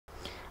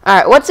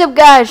Alright, what's up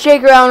guys?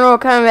 Shaker Eleanor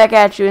coming back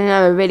at you with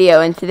another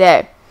video, and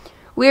today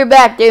we're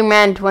back doing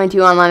Madden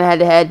 22 online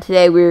head-to-head.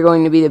 Today we're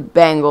going to be the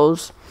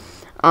Bengals.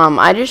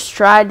 I just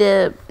tried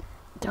to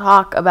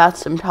talk about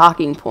some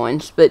talking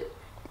points, but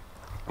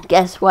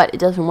guess what?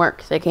 It doesn't work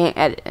because I can't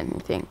edit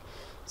anything.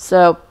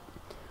 So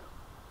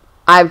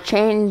I've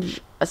changed,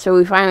 so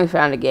we finally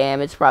found a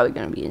game. It's probably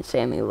going to be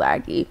insanely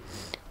laggy.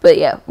 But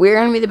yeah, we're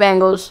going to be the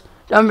Bengals.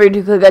 Don't forget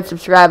to click that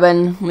subscribe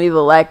button, leave a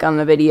like on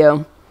the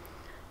video.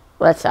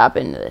 Let's hop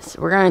into this.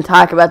 We're going to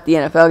talk about the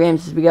NFL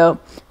games as we go.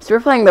 So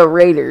we're playing the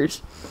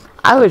Raiders.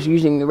 I was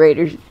using the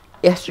Raiders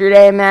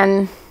yesterday,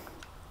 man.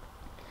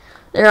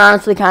 They're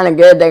honestly kind of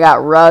good. They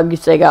got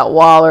Ruggs. They got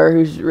Waller,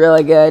 who's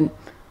really good.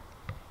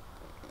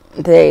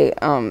 They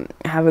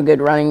have a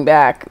good running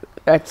back.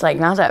 That's like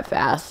not that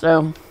fast.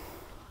 So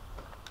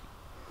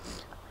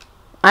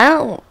I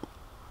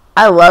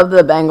love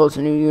the Bengals'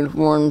 new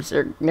uniforms.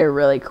 They're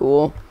really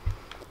cool.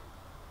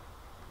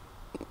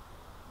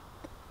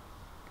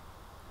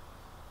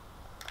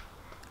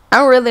 I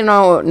don't really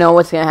know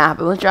what's going to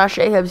happen with Josh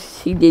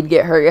Jacobs. He did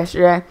get hurt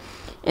yesterday,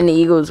 and the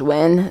Eagles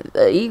win.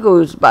 The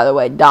Eagles, by the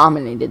way,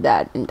 dominated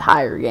that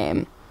entire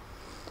game.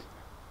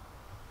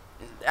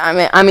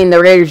 I mean,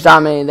 the Raiders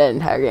dominated that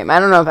entire game.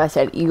 I don't know if I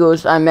said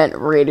Eagles. I meant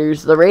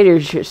Raiders. The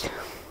Raiders just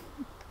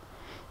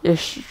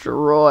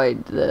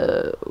destroyed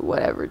the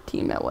whatever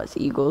team that was.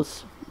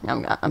 Eagles.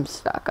 I'm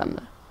stuck on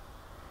the.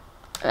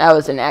 That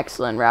was an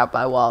excellent route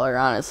by Waller,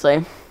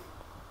 honestly.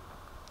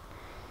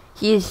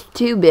 He's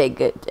too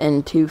big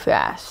and too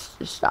fast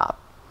to stop.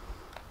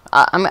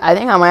 I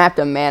think I might have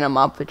to man him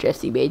up with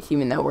Jesse Bates,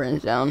 even though we're in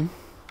zone.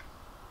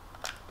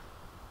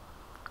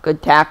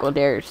 Good tackle,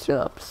 Darius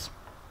Phillips.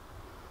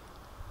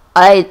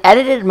 I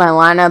edited my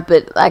lineup,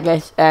 but like I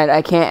said,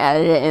 I can't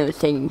edit it, and it was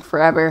taking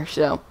forever,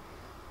 so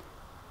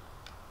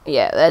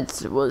yeah,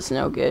 that was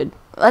no good.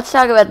 Let's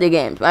talk about the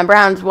games. My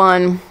Browns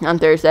won on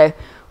Thursday.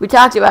 We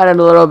talked about it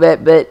a little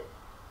bit, but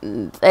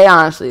they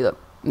honestly,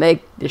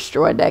 they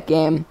destroyed that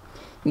game.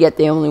 Yet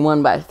they only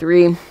won by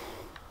 3.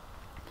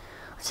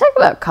 Let's talk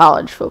about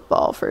college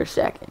football for a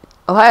second.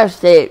 Ohio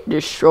State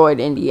destroyed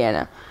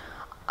Indiana.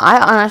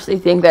 I honestly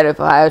think that if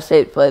Ohio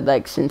State played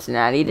like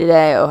Cincinnati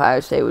today,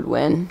 Ohio State would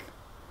win.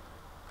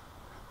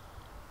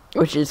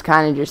 Which is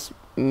kind of just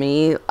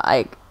me,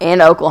 like,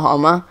 and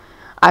Oklahoma.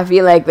 I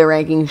feel like the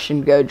rankings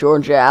should go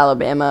Georgia,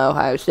 Alabama,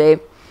 Ohio State.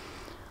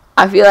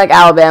 I feel like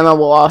Alabama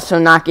will also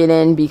not get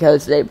in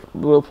because they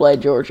will play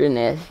Georgia in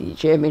the SEC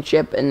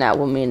championship, and that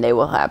will mean they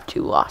will have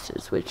 2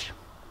 losses, which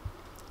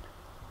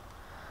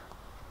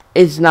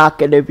is not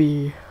going to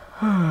be.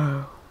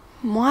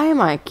 Why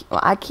am I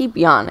keep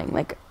yawning?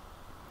 Like,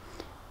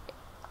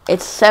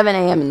 it's 7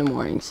 a.m. in the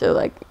morning, so,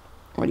 like,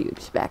 what do you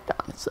expect,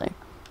 honestly?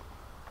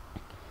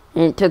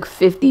 And it took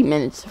 50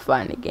 minutes to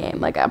find a game.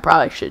 Like, I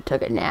probably should have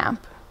took a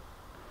nap.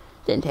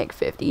 Didn't take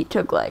 50. It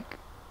took, like,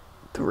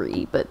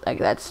 3, but like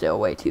that's still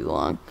way too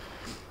long.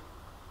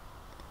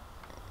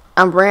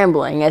 I'm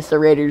rambling as the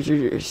Raiders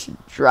are just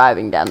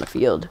driving down the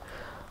field.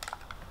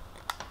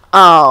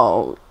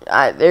 Oh,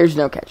 there's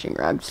no catching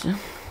Ruggs.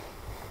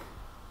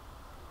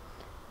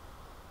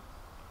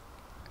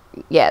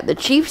 Yeah, the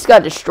Chiefs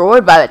got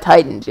destroyed by the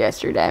Titans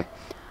yesterday.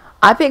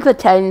 I picked the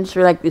Titans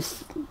for like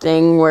this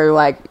thing where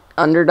like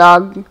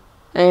underdog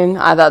thing.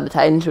 I thought the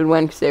Titans would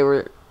win because they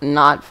were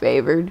not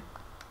favored.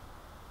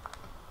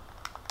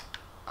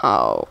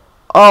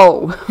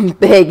 Oh,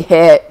 big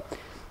hit.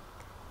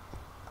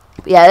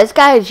 Yeah, this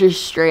guy is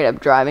just straight up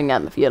driving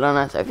down the field on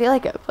us. I feel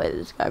like I've played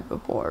this guy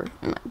before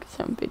in like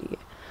some video.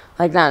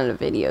 Like not in a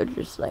video,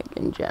 just like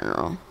in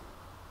general.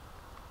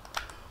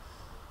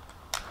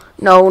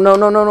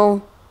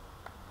 No.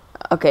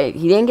 Okay,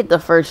 he didn't get the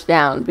first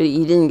down, but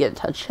he didn't get a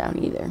touchdown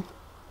either.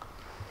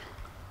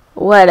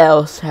 What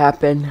else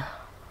happened?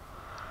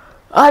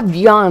 I've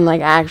yawned like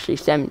actually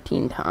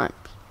 17 times.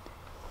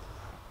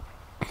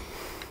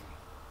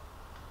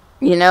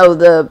 You know,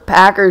 the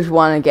Packers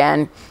won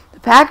again. The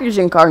Packers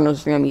and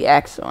Cardinals are going to be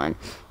excellent.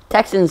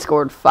 Texans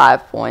scored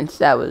 5 points.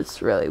 That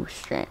was really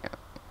strange.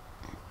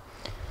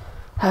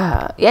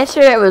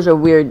 Yesterday was a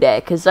weird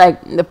day because,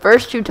 like, the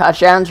first 2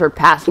 touchdowns were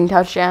passing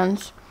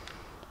touchdowns.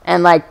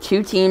 And, like,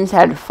 2 teams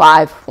had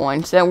 5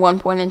 points at one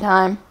point in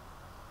time.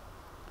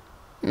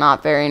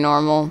 Not very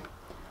normal.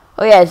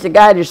 Oh, yeah, the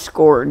guy just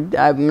scored.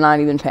 I'm not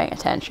even paying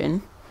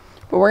attention.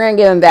 But we're going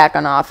to get him back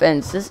on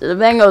offense. The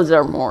Bengals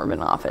are more of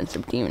an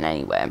offensive team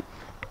anyway.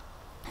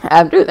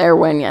 After their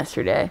win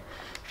yesterday.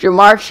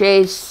 Ja'Marr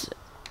Chase.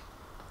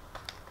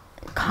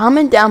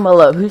 Comment down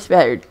below. Who's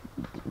better?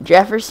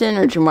 Jefferson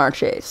or Ja'Marr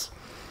Chase?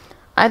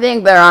 I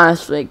think they're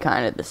honestly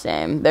kind of the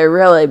same. They're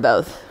really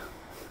both.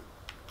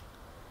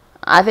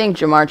 I think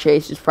Ja'Marr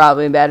Chase is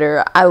probably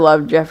better. I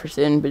love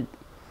Jefferson, but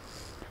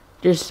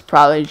just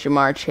probably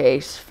Ja'Marr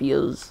Chase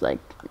feels like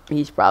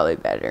he's probably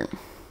better.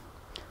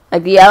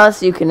 Like the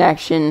LSU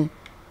connection,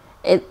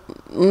 it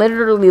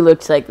literally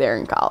looks like they're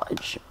in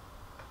college.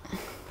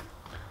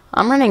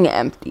 I'm running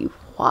empty.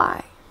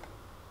 Why?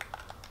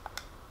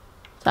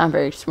 It's not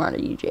very smart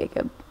of you,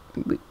 Jacob.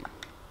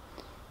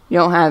 You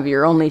don't have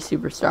your only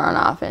superstar on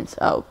offense.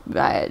 Oh,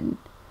 I had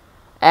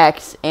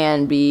X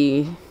and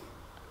B.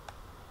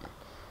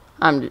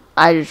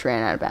 I just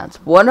ran out of bounds.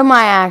 What am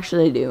I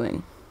actually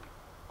doing?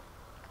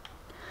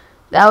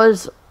 That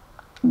was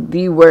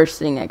the worst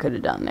thing I could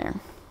have done there.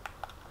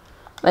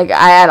 Like,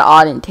 I had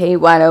Auden Tate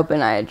wide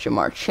open. I had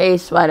Ja'Marr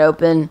Chase wide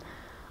open.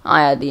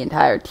 I had the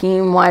entire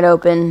team wide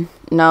open.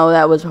 No,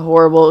 that was a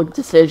horrible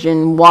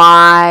decision.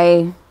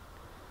 Why?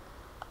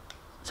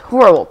 It's a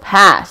horrible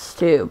pass,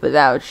 too. But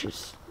that was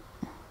just...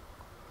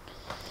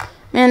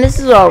 Man, this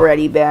is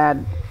already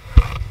bad.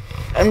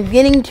 I'm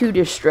getting too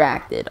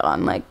distracted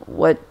on, like,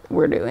 what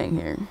we're doing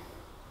here.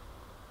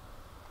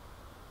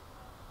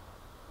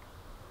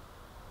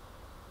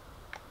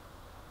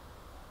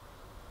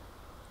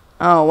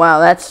 Oh, wow,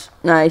 that's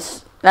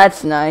nice.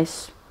 That's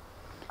nice.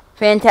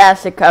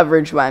 Fantastic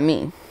coverage by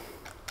me.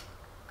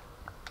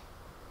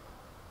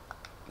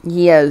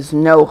 He has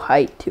no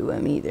height to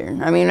him either.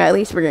 I mean, at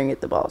least we're going to get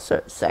the ball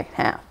second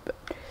half. But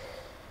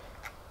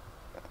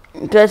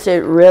does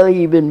it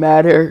really even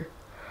matter?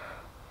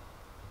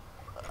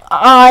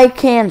 I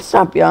can't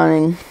stop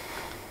yawning.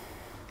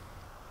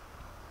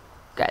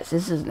 Guys,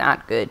 this is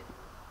not good.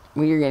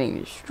 We are getting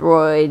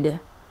destroyed.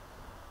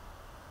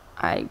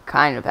 I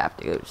kind of have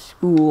to go to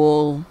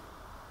school.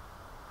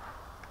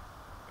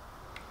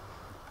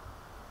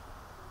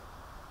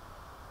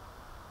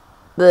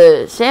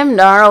 The Sam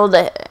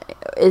Darnold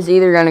is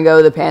either going to go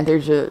to the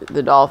Panthers or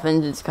the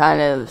Dolphins. It's kind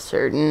of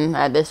certain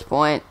at this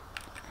point.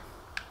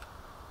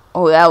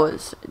 Oh, that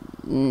was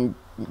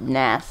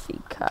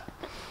nasty cut.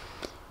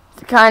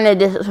 It's kind of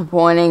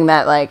disappointing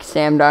that, like,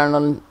 Sam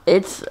Darnold...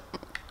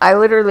 I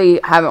literally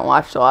haven't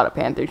watched a lot of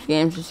Panthers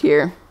games this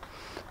year.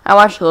 I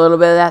watched a little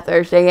bit of that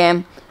Thursday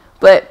game.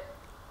 But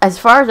as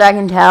far as I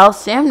can tell,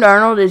 Sam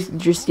Darnold is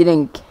just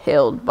getting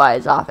killed by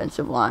his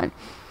offensive line.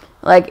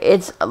 Like,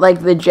 it's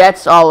like the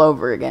Jets all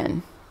over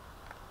again.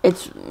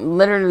 It's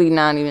literally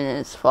not even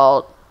his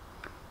fault.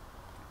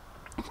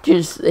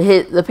 Just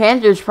the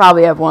Panthers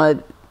probably have one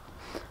of...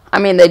 I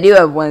mean, they do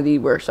have one of the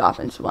worst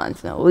offensive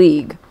lines in the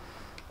league.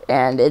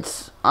 And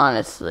it's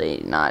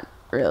honestly not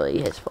really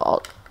his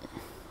fault.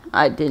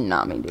 I did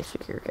not mean to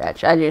secure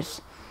catch.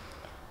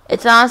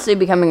 It's honestly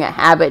becoming a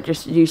habit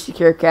just to do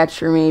secure catch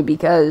for me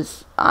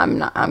because I'm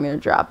going to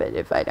drop it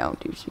if I don't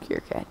do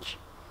secure catch.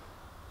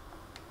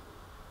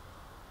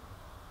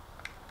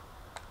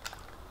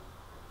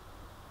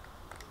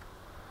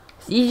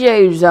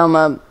 CJ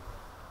Uzomah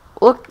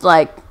looked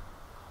like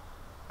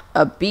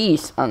a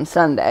beast on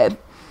Sunday.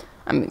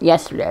 I mean,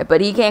 yesterday.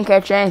 But he can't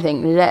catch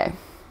anything today.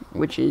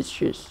 Which is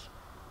just...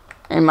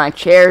 And my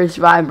chair is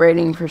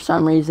vibrating for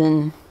some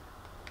reason.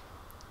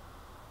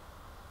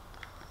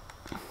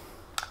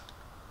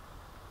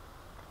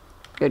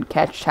 Good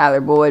catch,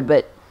 Tyler Boyd.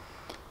 But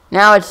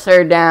now it's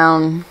third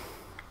down.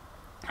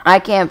 I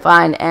can't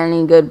find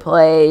any good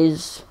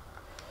plays.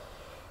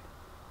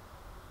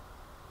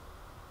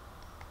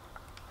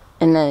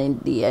 And then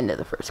the end of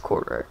the first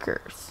quarter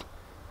occurs.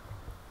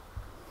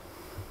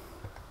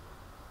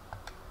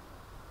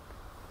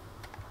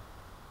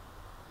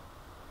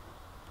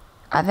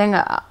 I think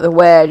the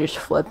way I just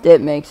flipped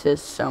it makes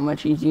this so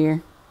much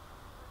easier.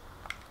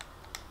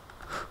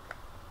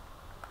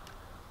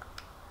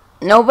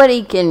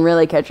 Nobody can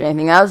really catch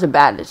anything. That was a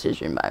bad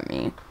decision by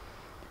me.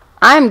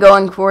 I'm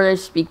going for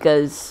this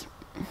because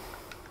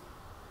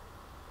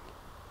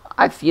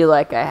I feel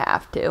like I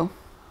have to.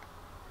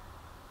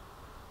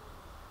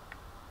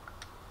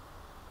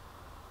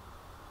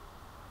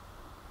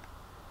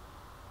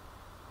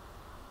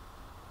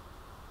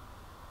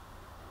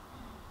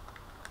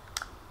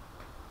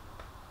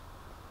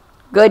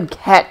 Good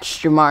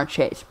catch, Ja'Marr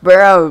Chase.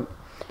 Burrow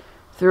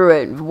threw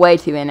it way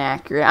too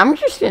inaccurate. I'm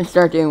just going to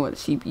start doing what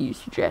the CPU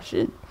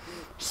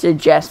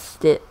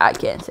suggested. I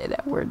can't say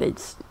that word.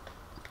 It's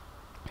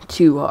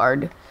too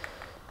hard.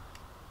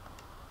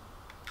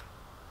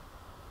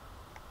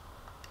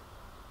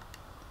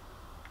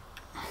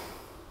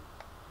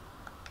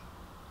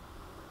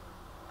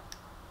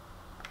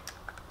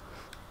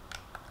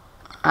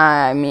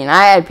 I mean,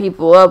 I had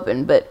people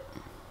open, but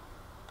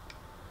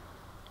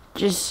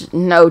just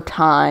no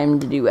time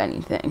to do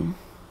anything.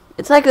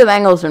 It's like the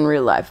Bengals in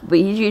real life, but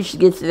he just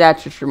gets it out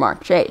to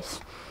Ja'Marr Chase.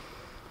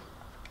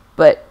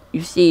 But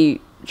you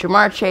see,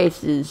 Ja'Marr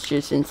Chase is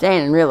just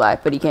insane in real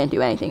life, but he can't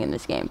do anything in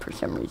this game for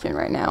some reason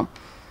right now.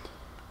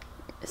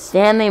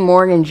 Stanley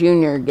Morgan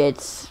Jr.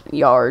 gets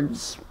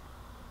yards.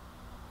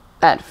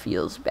 That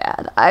feels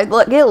bad. I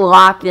get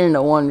locked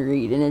into one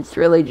read, and it's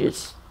really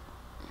just...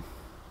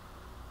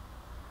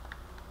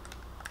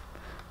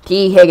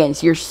 T.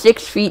 Higgins, you're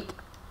 6 feet...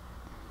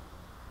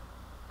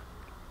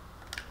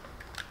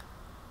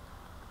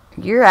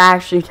 You're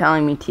actually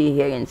telling me T.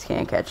 Higgins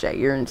can't catch that.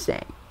 You're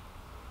insane.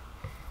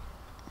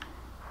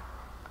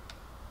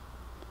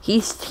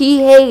 He's T.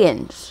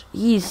 Higgins.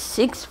 He's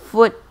 6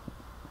 foot,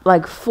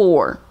 like,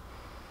 4.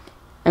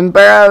 And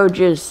Burrow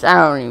just, I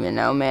don't even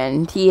know,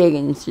 man. T.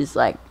 Higgins just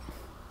like,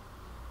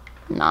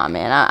 nah,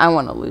 man, I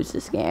want to lose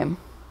this game.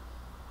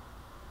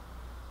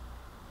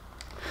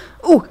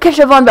 Ooh, catch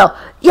up Von Bell.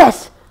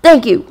 Yes!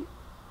 Thank you.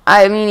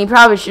 I mean, he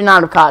probably should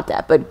not have caught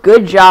that, but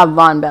good job,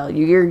 Von Bell.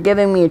 You're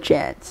giving me a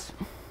chance.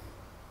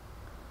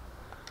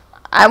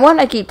 I want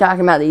to keep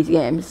talking about these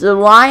games. The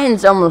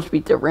Lions almost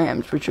beat the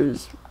Rams, which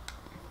was...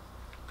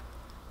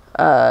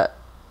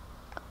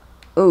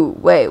 Ooh,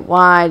 wait,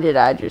 why did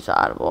I just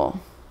audible?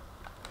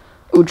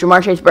 Ooh,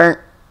 Ja'Marr Chase burnt.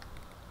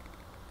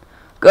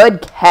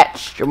 Good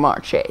catch,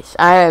 Ja'Marr Chase.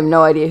 I have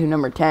no idea who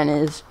number 10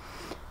 is.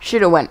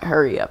 Should have went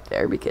hurry up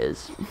there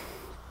because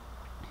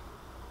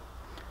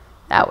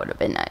that would have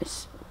been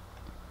nice.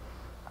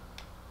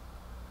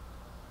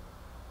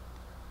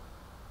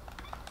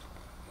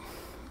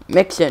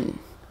 Mixon.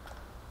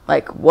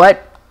 Like,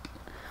 what?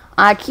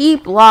 I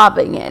keep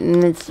lobbing it,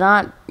 and it's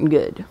not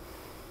good.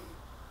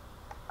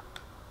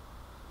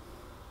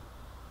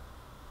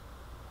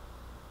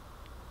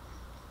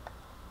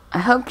 I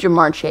hope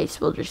Ja'Marr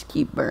Chase will just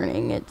keep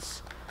burning.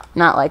 It's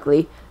not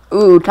likely.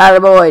 Ooh, Tyler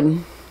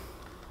Boyd.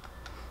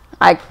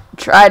 I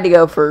tried to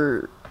go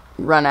for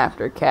run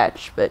after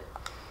catch, but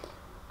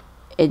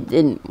it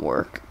didn't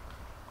work.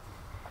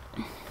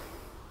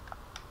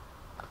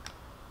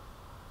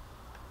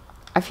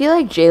 I feel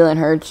like Jalen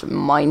Hurts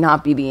might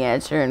not be the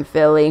answer in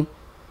Philly.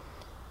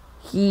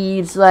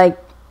 He's, like,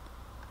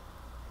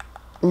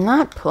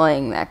 not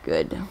playing that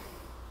good.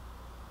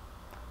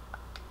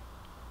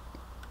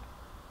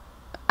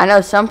 I know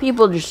some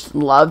people just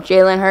love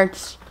Jalen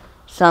Hurts.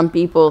 Some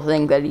people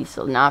think that he's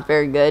still not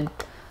very good.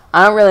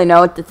 I don't really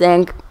know what to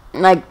think.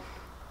 Like,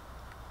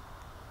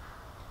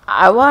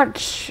 I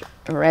watch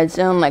Red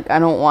Zone. Like, I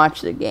don't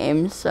watch the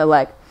games. So,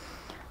 like,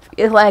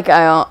 it's like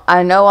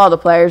I know all the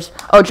players.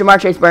 Oh, Ja'Marr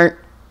Chase burnt.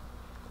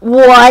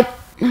 What?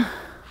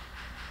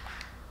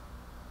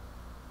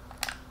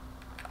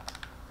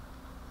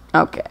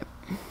 Okay.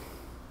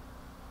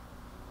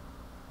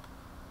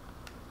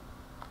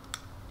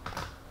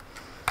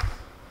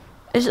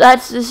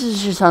 This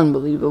is just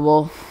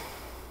unbelievable.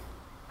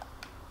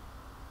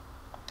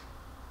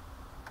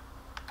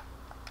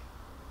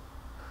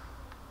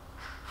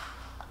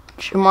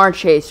 Ja'Marr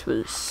Chase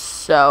was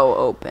so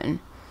open,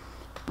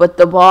 but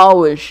the ball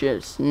was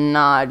just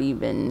not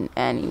even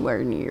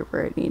anywhere near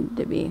where it needed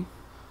to be.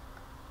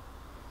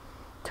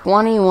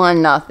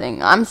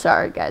 21-0. I'm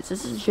sorry, guys.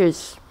 This is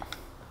just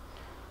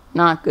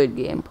not good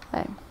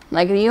gameplay.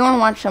 Like, if you want to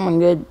watch someone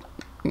good,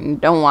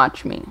 don't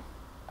watch me.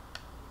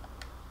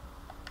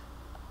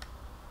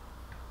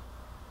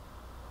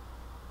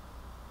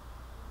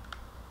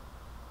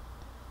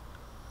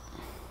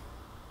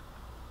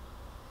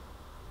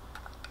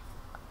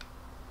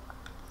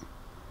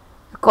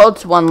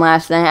 Colts won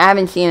last night. I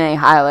haven't seen any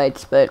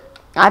highlights, but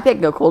I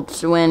picked the Colts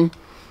to win.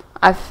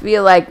 I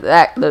feel like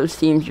those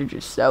teams are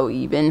just so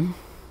even.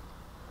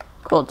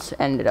 Colts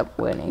ended up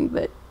winning,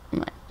 but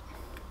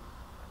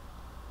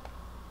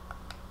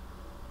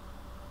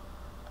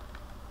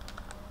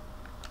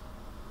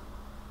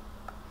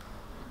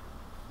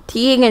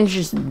T. Higgins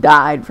just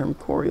died from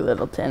Corey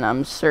Littleton,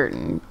 I'm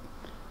certain.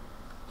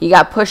 He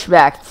got pushed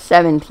back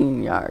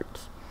 17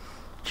 yards.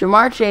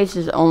 Ja'Marr Chase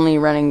is only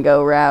running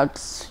go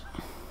routes.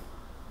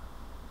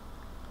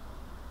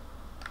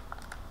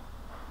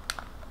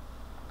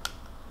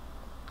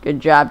 Good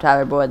job,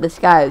 Tyler Boyd. This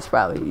guy is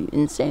probably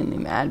insanely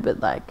mad, but,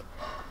 like,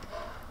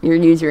 you're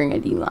using a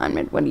D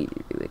lineman. What do you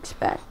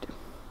expect?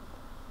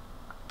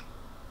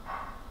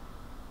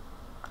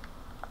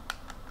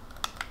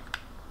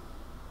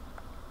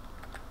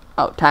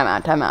 Oh,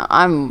 timeout,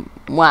 timeout.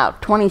 Wow,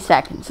 20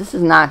 seconds. This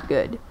is not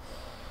good.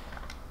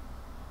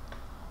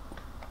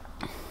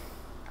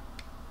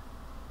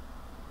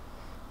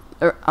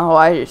 Oh,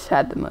 I just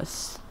had the most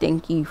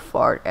stinky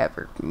fart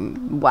ever.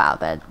 Wow,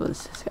 that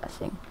was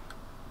disgusting.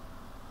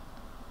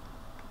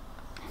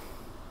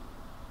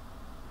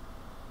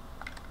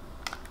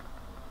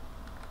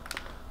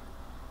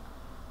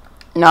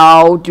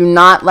 No, do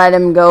not let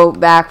him go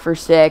back for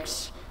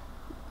 6.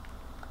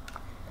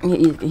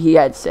 He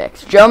had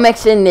 6. Joe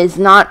Mixon is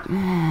not...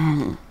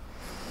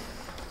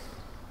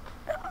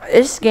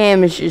 This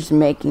game is just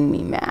making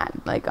me mad,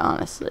 like,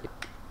 honestly.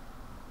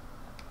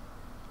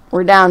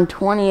 We're down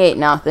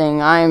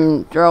 28-0.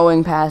 I'm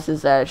throwing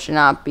passes that should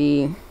not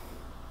be.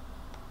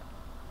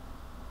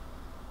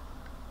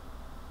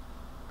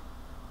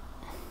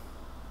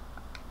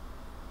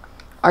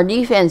 Our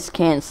defense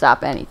can't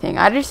stop anything.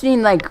 I just need,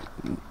 like,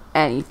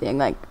 anything.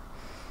 Like,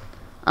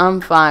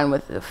 I'm fine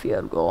with the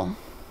field goal.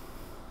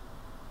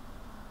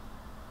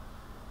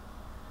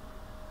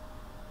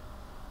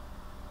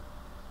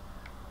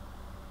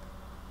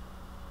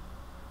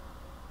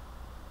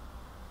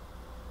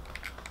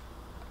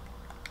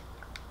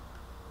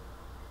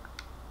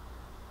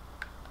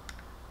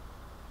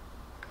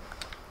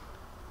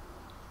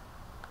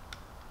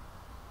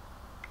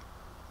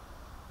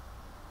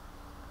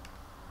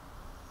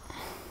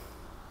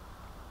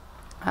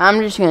 I'm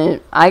just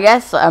gonna, I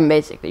guess I'm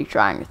basically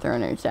trying to throw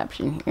an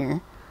interception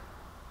here.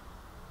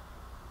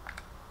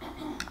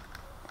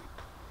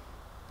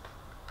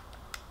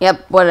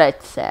 Yep, what did I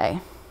say?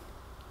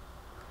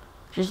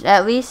 Just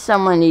at least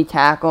someone need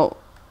tackle.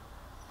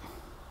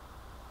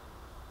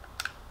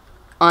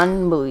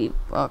 Unbelievable.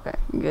 Okay,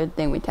 good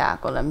thing we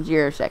tackled him.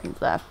 0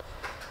 seconds left.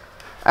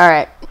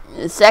 Alright,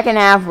 the second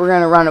half, we're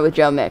going to run it with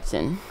Joe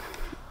Mixon.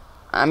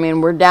 I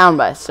mean, we're down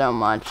by so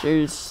much.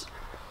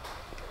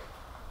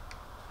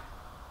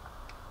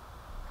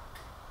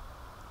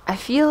 I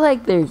feel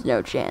like there's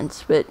no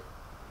chance, but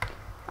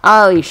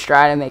I'll at least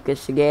try to make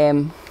this a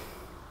game.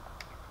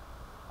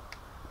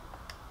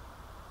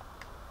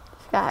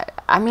 God,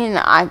 I mean,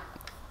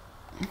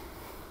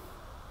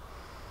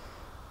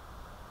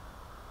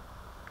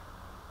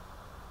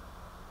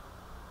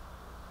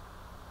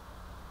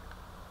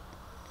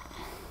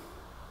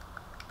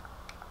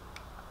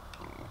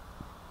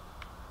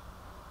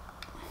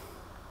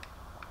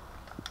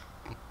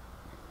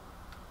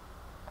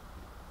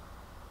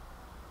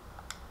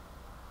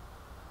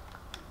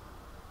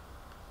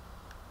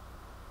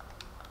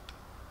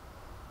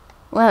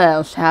 what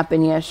else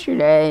happened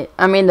yesterday?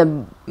 I mean,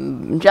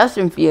 the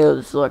Justin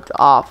Fields looked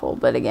awful,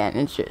 but again,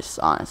 it's just,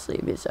 honestly,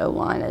 this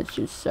O-line is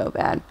just so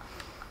bad.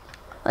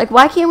 Like,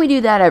 why can't we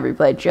do that every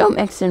play? Joe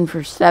Mixon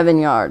for 7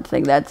 yards.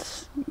 Like,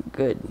 that's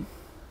good.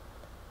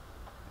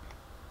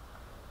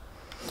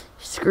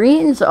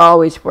 Screens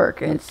always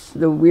work. It's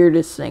the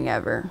weirdest thing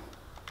ever.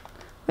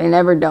 They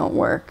never don't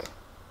work.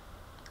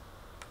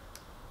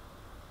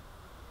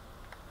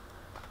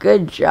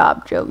 Good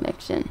job, Joe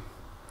Mixon.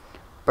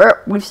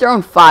 We've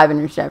thrown 5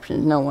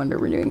 interceptions. No wonder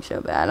we're doing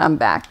so bad. I'm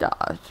back to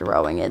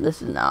throwing it.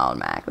 This is not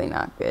automatically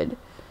not good.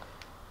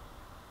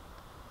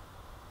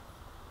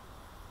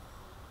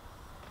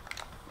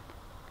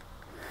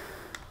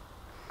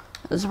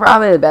 This is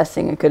probably the best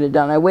thing I could have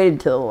done. I waited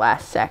till the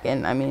last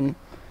second. I mean,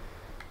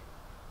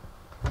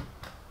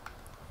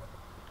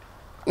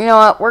 you know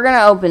what? We're going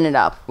to open it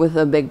up with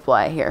a big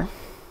play here.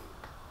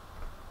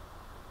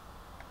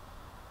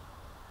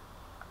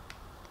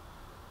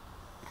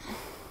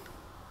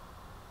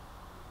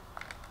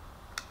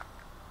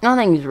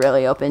 Nothing's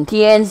really open.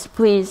 Tienz,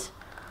 please.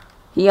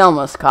 He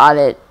almost caught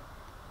it.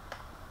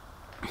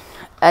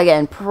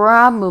 Again,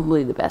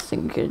 probably the best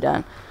thing we could have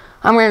done.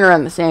 I'm going to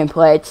run the same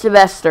play. It's the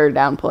best third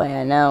down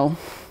play, I know.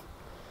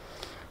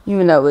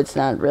 Even though it's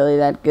not really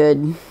that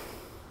good.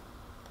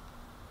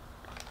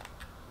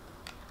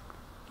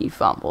 He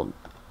fumbled.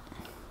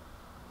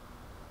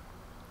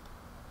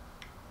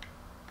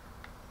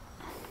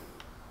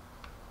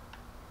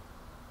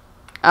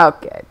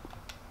 Okay.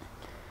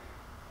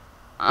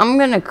 I'm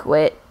going to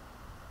quit.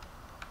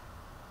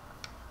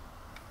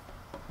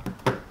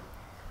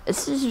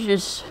 This is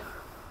just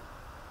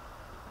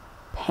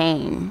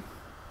pain.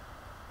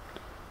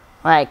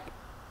 Like,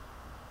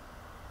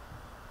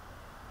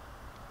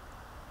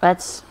 I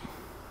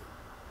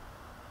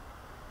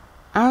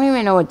don't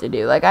even know what to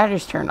do. Like, I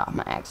just turned off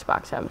my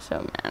Xbox. I'm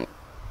so mad.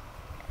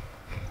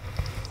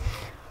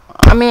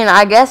 I mean,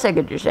 I guess I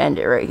could just end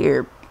it right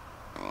here.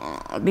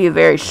 It'd be a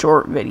very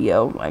short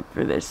video, like,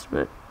 for this,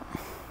 but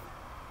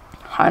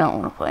I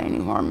don't want to play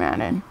anymore,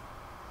 Madden.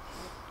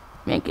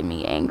 Making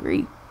me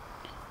angry.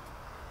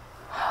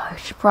 I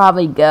should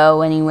probably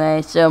go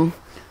anyway, so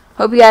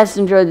hope you guys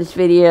enjoyed this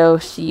video.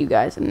 See you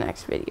guys in the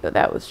next video.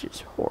 That was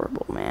just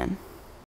horrible, man.